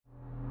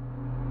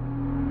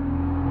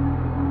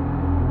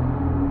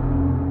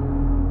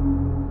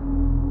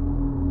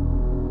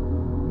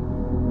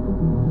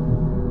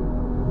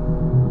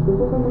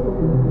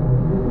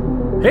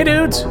Hey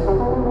dudes!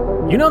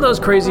 You know those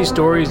crazy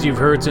stories you've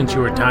heard since you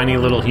were tiny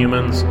little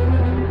humans?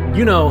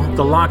 You know,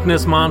 the Loch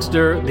Ness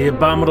Monster, the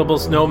Abominable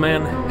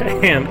Snowman,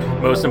 and,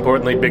 most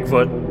importantly,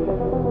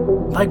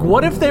 Bigfoot? Like,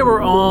 what if they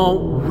were all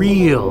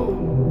real?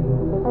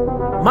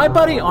 My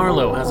buddy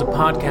Arlo has a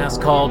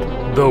podcast called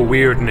The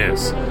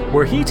Weirdness,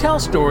 where he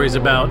tells stories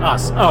about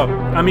us.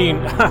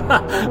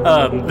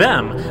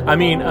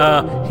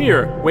 Them.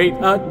 Here, wait,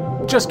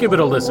 just give it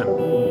a listen.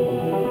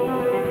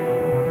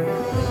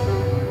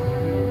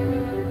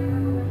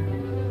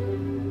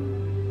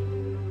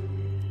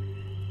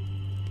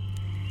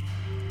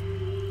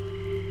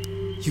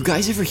 You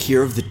guys ever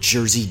hear of the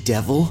Jersey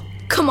Devil?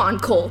 Come on,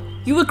 Cole.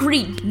 You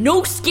agreed.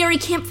 No scary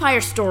campfire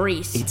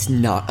stories. It's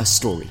not a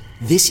story.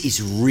 This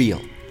is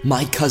real.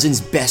 My cousin's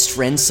best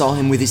friend saw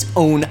him with his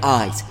own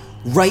eyes,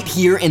 right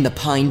here in the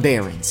Pine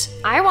Barrens.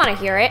 I want to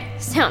hear it.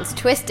 Sounds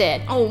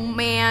twisted. Oh,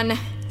 man.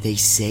 They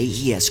say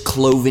he has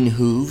cloven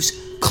hooves,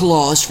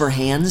 claws for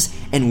hands,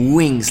 and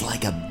wings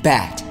like a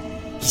bat.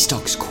 He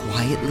stalks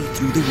quietly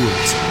through the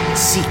woods,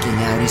 seeking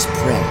out his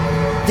prey.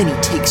 Then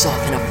he takes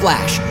off in a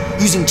flash,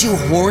 using two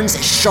horns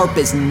as sharp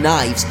as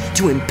knives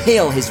to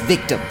impale his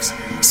victims.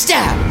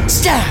 Stab!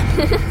 Stab!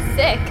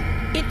 Sick.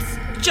 It's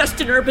just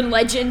an urban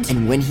legend.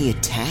 And when he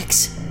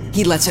attacks,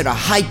 he lets out a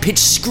high-pitched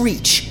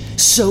screech,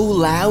 so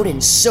loud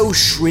and so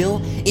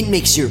shrill, it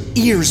makes your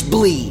ears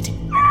bleed.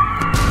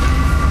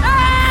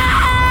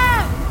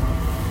 Ah!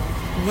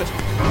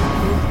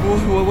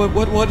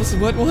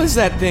 What was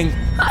that thing?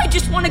 I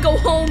just want to go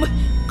home.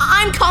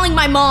 I'm calling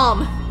my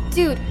mom.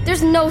 Dude,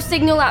 there's no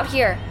signal out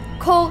here.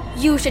 Cole,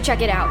 you should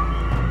check it out.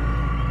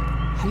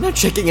 I'm not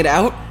checking it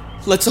out.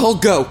 Let's all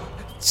go.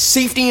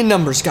 Safety in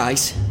numbers,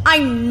 guys.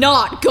 I'm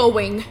not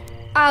going.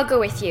 I'll go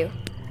with you.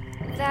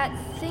 That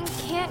thing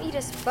can't eat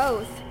us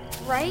both,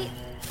 right?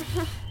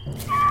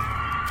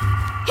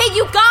 Hey,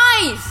 you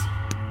guys!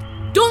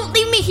 Don't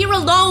leave me here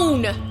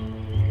alone!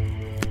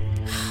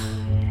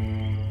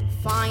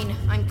 Fine,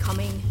 I'm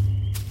coming.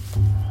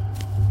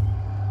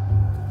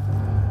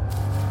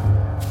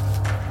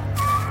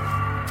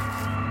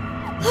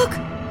 Look!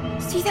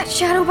 See that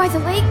shadow by the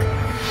lake?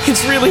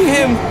 It's really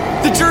him!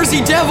 The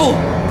Jersey Devil!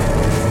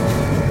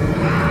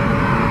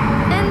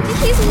 And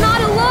he's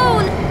not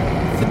alone!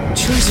 The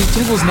Jersey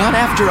Devil's not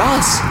after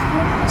us.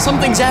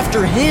 Something's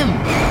after him.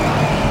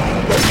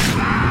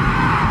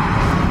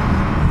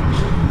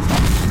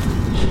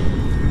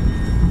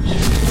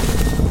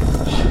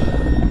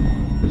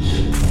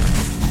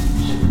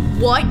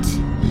 What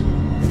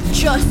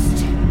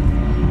just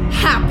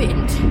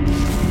happened?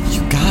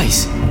 You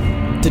guys,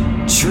 the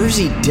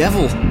Jersey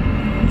Devil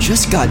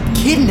just got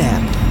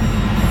kidnapped.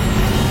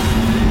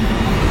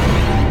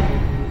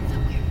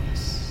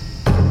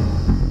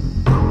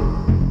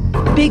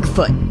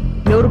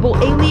 Bigfoot, notable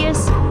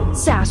alias,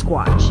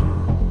 Sasquatch.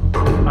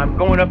 I'm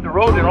going up the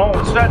road and all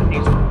of a sudden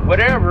these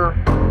whatever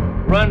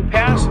run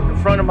past the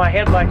front of my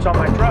headlights on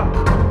my truck.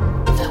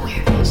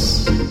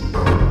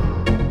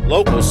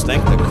 Locals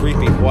think the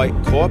creepy white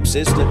corpse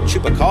is the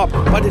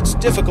chupacabra, but it's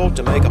difficult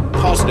to make a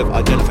positive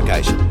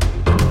identification.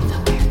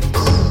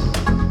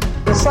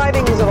 The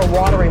sightings of a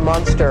watery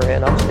monster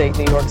in upstate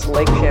New York's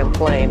Lake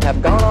Champlain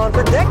have gone on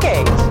for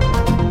decades.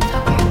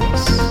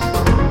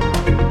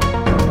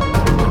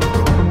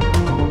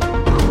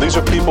 These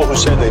are people who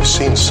say they've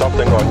seen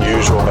something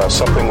unusual,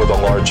 something with a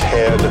large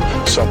head,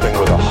 something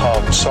with a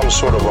hump, some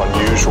sort of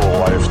unusual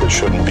life that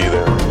shouldn't be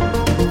there.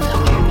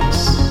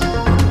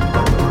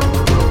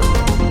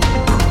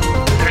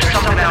 There's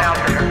something out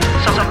there,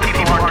 something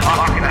people aren't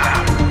talking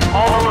about,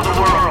 all over the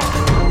world,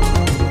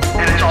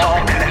 and it's all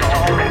connected.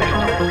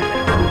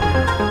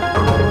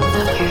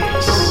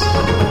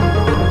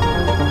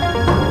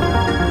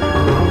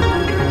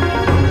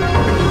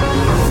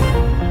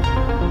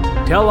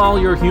 Tell all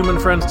your human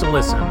friends to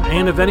listen,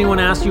 and if anyone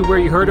asks you where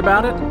you heard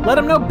about it, let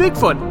them know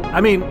Bigfoot,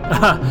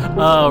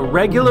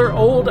 regular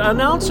old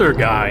announcer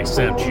guy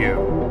sent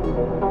you.